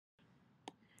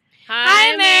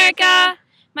America!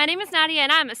 My name is Nadia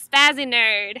and I'm a spazzy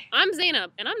nerd. I'm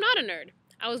Zainab and I'm not a nerd.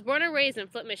 I was born and raised in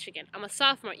Flint, Michigan. I'm a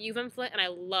sophomore at U of M Flint and I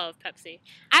love Pepsi.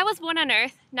 I was born on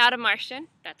Earth, not a Martian.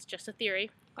 That's just a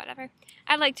theory. Whatever.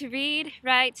 I like to read,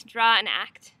 write, draw, and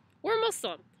act. We're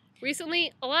Muslim.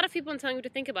 Recently, a lot of people are telling me to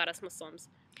think about us Muslims.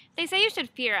 They say you should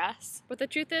fear us. But the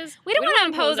truth is, we don't want to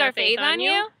impose our faith on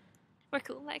you. We're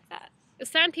cool like that.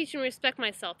 Islam teaches me to respect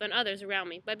myself and others around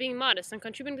me by being modest and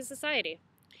contributing to society.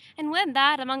 And with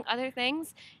that, among other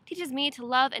things, teaches me to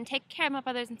love and take care of my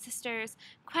brothers and sisters,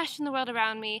 question the world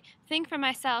around me, think for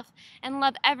myself, and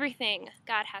love everything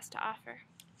God has to offer.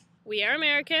 We are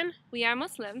American. We are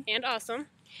Muslim. And awesome.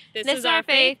 This is our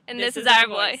faith, and this is our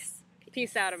voice.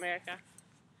 Peace out, America.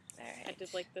 All right. I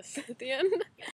did like this at the end.